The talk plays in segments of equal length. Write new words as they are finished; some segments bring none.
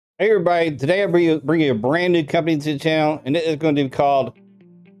Hey everybody, today I bring you a brand new company to the channel, and it is going to be called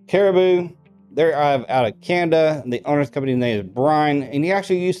Caribou. They're out of Canada. The owner's company name is Brian, and he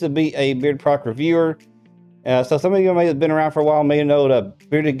actually used to be a beard product reviewer. So some of you may have been around for a while, may know the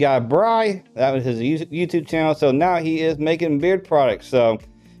bearded guy Bret. That was his YouTube channel. So now he is making beard products. So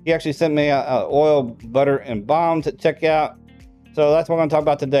he actually sent me oil, butter, and balm to check out. So that's what I'm going to talk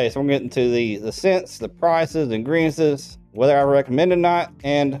about today. So we're getting into the scents, the prices, the ingredients, whether I recommend it or not,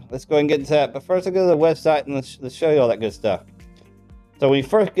 and let's go ahead and get into that. But first, I'll go to the website and let's show you all that good stuff. So when you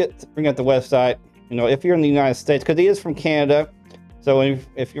first bring up the website, you know, if you're in the United States, because he is from Canada, so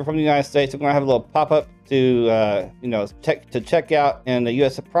if you're from the United States, you're going to have a little pop-up to check out in the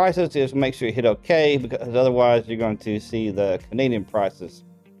U.S. prices. Just make sure you hit OK, because otherwise you're going to see the Canadian prices.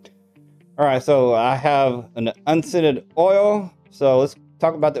 All right, so I have an unscented oil. So let's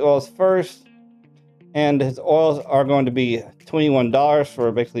talk about the oils first. And his oils are going to be $21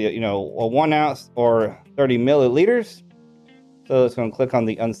 for basically, a 1 ounce or 30 milliliters. So it's going to click on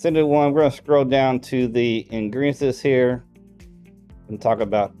the unscented one. We're going to scroll down to the ingredients here and talk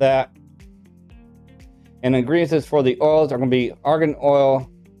about that. And ingredients for the oils are going to be argan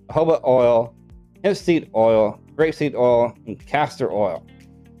oil, jojoba oil, hemp seed oil, grapeseed oil, and castor oil.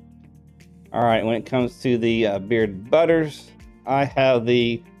 All right, when it comes to the beard butters, I have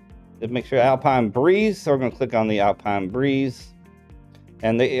let's make sure Alpine Breeze. So we're going to click on the Alpine Breeze.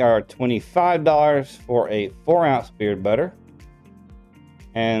 And they are $25 for a 4 ounce beard butter.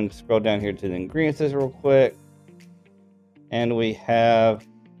 And scroll down here to the ingredients real quick. And we have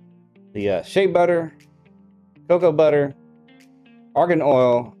the shea butter, cocoa butter, argan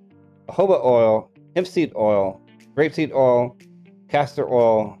oil, jojoba oil, hemp seed oil, grapeseed oil, castor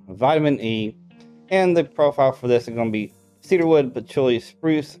oil, vitamin E. And the profile for this is going to be cedarwood, patchouli,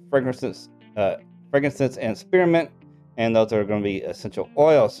 spruce, frankincense, and spearmint, and those are going to be essential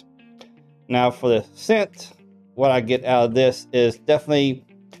oils. Now for the scent, what I get out of this is definitely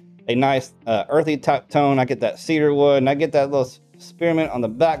a nice earthy type tone. I get that cedarwood, and I get that little spearmint on the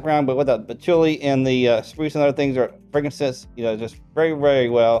background, but with that patchouli and the spruce and other things are frankincense, just very, very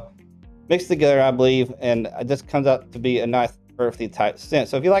well mixed together, I believe, and it just comes out to be a nice earthy type scent.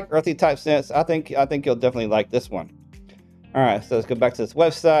 So if you like earthy type scents, I think you'll definitely like this one. All right, so let's go back to this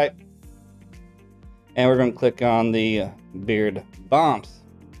website, and we're going to click on the beard balms.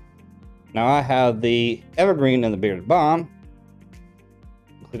 Now I have the evergreen and the beard balm.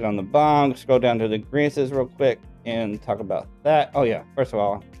 Click on the balm, scroll down to the ingredients real quick and talk about that. Oh yeah, first of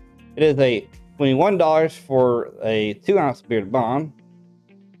all, it is a $21 for a 2 ounce beard balm,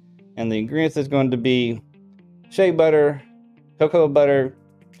 and the ingredients is going to be shea butter, cocoa butter,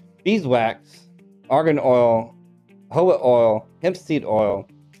 beeswax, argan oil, jojoba oil, hemp seed oil,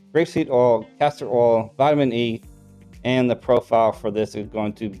 grapeseed oil, castor oil, vitamin E, and the profile for this is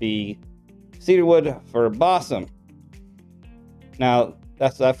going to be cedarwood for balsam. Now,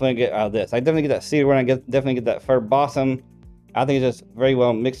 that's what I definitely get out of this. I definitely get that cedarwood, I definitely get that fir balsam. I think it's just very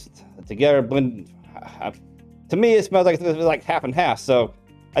well mixed together. Blend. To me, it smells like half and half. So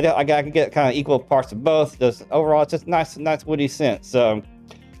I can get kind of equal parts of both. Just overall, it's just nice woody scent. So,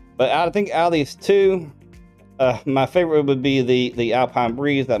 but I think out of these two, my favorite would be the Alpine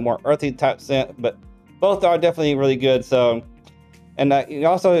Breeze, that more earthy type scent, but both are definitely really good. So, and you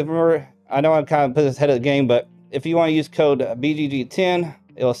also remember, I know I'm kind of put this ahead of the game, but if you want to use code BGG10,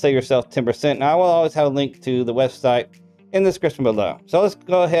 it will save yourself 10%. Now, I will always have a link to the website in the description below. So let's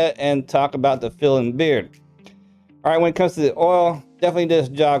go ahead and talk about the fill-in beard. All right, when it comes to the oil, definitely did its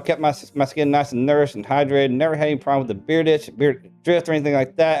job, kept my skin nice and nourished and hydrated, never had any problem with the beard itch, beard drift, or anything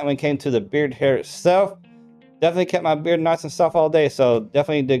like that. And when it came to the beard hair itself, definitely kept my beard nice and soft all day, so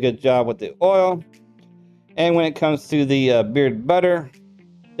definitely did a good job with the oil. And when it comes to the beard butter,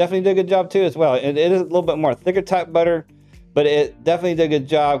 definitely did a good job too as well. It is a little bit more thicker type butter, but it definitely did a good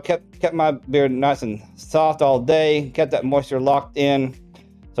job. Kept my beard nice and soft all day, kept that moisture locked in.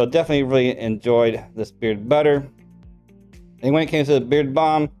 So definitely really enjoyed this beard butter. And when it came to the beard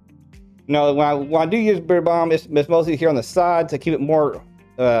balm, when I do use beard balm, it's mostly here on the side to keep it more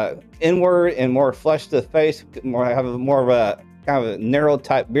inward and more flush to the face, have more of a kind of a narrow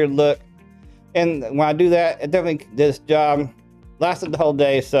type beard look. And when I do that, it definitely did its job, lasted the whole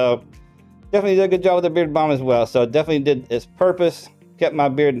day. So definitely did a good job with the beard balm as well. So it definitely did its purpose, kept my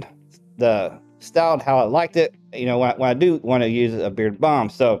beard styled how I liked it, when I do want to use a beard balm.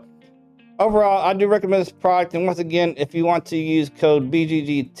 So overall, I do recommend this product. And once again, if you want to use code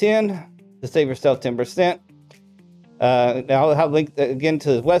BGG10 to save yourself 10%, I'll have a link again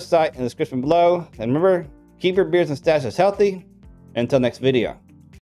to the website in the description below. And remember, keep your beards and stashes healthy. Until next video.